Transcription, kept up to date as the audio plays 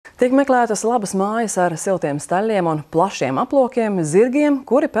Tiek meklētas labas mājas ar siltiem staļļiem un plašiem aplokiem, zirgiem,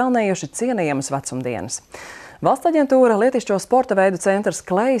 kuri pelnījuši cienījamas vecumdienas. Valsts aģentūra Lietišķo sporta veidu centrs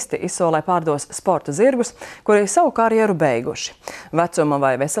Kleisti izsolē pārdos sporta zirgus, kuri savu karjeru beiguši. Vecuma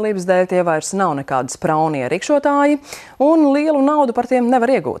vai veselības dēļ tie vairs nav nekādi spaunie rikšotāji un lielu naudu par tiem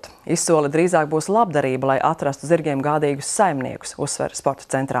nevar iegūt. Izsole drīzāk būs labdarība, lai atrastu zirgiem gādīgus saimniekus, uzsver sporta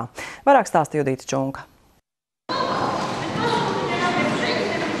centrā. Vairāk stāsta Lietišķo.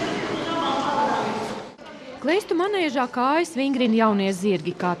 Kleistu manēžā kājas vingrina jaunie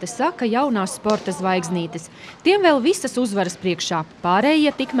zirgi, kā te saka jaunās sporta zvaigznītes. Tiem vēl visas uzvaras priekšā,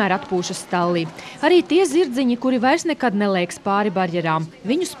 pārējie tikmēr atpūšas stallī. Arī tie zirdziņi, kuri vairs nekad nelēks pāri barjerām.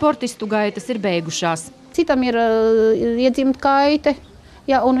 Viņu sportistu gaitas ir beigušās. Citam ir iedzimta kaite,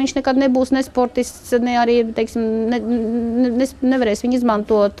 ja, un viņš nekad nebūs ne sportists, ne arī, teiksim, nevarēs viņu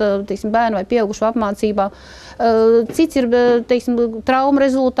izmantot, teiksim, bērnu vai pieaugušu apmācībā. Cits ir, teiksim, trauma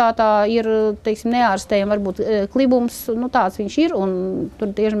rezultātā, ir, teiksim, neārstējami varbūt klibums, nu tāds viņš ir, un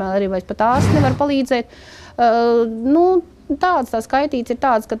tur tiešām arī vairs pat ārsts nevar palīdzēt. Tās kaitītes ir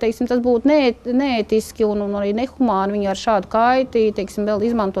tādas, ka, teiksim, tas būtu neētiski un arī nehumāni viņu ar šādu kaiti, teiksim, vēl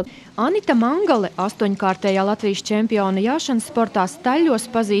izmantot. Anita Mangale, 8-kārtējā Latvijas čempiona jāšanas sportā staļļos,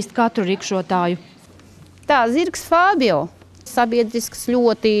 pazīst katru rikšotāju. Tā, zirgs Fabio. Sabiedrisks,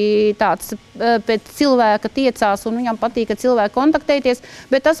 ļoti tāds pēc cilvēka tiecās, un viņam patīk, ka cilvēki kontaktēties,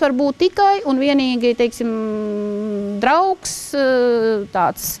 bet tas var būt tikai un vienīgi, teiksim, draugs,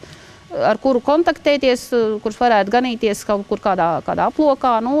 tāds, ar kuru kontaktēties, kurš varētu ganīties kaut kur kādā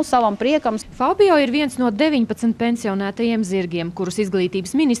aplokā, savam priekam. Fabio ir viens no 19 pensionētajiem zirgiem, kurus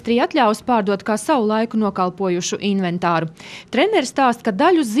izglītības ministrija atļaus pārdot kā savu laiku nokalpojušu inventāru. Treneris stāsta, ka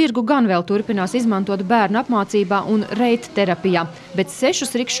daļu zirgu gan vēl turpinās izmantot bērnu apmācībā un reita terapijā, bet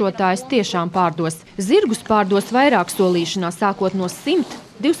 6 rikšotājus tiešām pārdos. Zirgus pārdos vairāk solīšanā, sākot no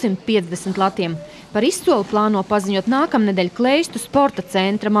 100–250 latiem. Par izsoli plāno paziņot nākamnedēļ Kleistu sporta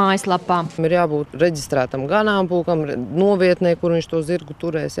centra mājaslapā. Ir jābūt reģistrētam ganāmpulkam, novietnē, kur viņš to zirgu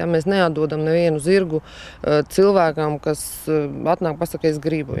turēs. Ja? Mēs neatdodam nevienu zirgu cilvēkam, kas atnāk pasaka, es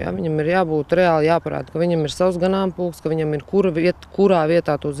gribu. Ja? Viņam ir jābūt reāli jāparāda, ka viņam ir savs ganāmpulks, ka viņam ir kurā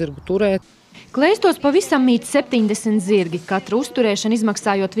vietā to zirgu turēt. Kleistos pavisam mīt 70 zirgi, katru uzturēšanu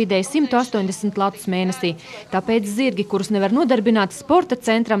izmaksājot vidēji 180 latus mēnesī. Tāpēc zirgi, kurus nevar nodarbināt, sporta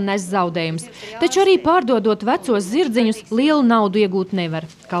centram nes zaudējums. Taču arī pārdodot vecos zirdziņus, lielu naudu iegūt nevar.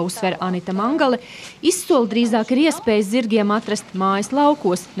 Kā uzsver Anita Mangale, izsoli drīzāk ir iespējas zirgiem atrast mājas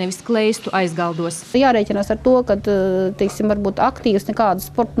laukos, nevis Kleistu aizgaldos. Jārēķinās ar to, ka, teiksim, varbūt aktīvas nekādas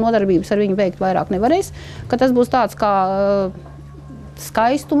sporta nodarbības ar viņu veikt vairāk nevarēs, ka tas būs tāds kā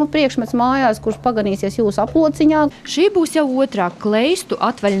skaistuma priekšmets mājās, kurš paganīsies jūsu aplociņā. Šī būs jau otrā Kleistu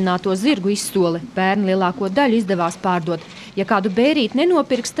atvaļināto zirgu izsole. Bērnu lielāko daļu izdevās pārdot. Ja kādu bērīti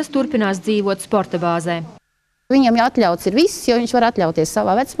nenopirks, tas turpinās dzīvot sporta bāzē. Viņam jāatļauts ir viss, jo viņš var atļauties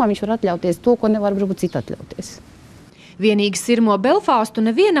savā vecumā, viņš var atļauties to, ko nevar varbūt citu atļauties. Vienīgi sirmo Belfāstu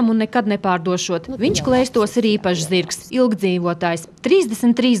nevienam un nekad nepārdošot. Viņš Kleistos ir īpašs zirgs, ilgdzīvotājs.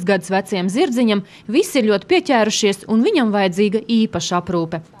 33 gadus veciem zirdziņam visi ir ļoti pieķērušies un viņam vajadzīga īpaša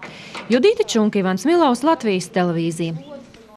aprūpe. Lietišķo, Latvijas televīzija.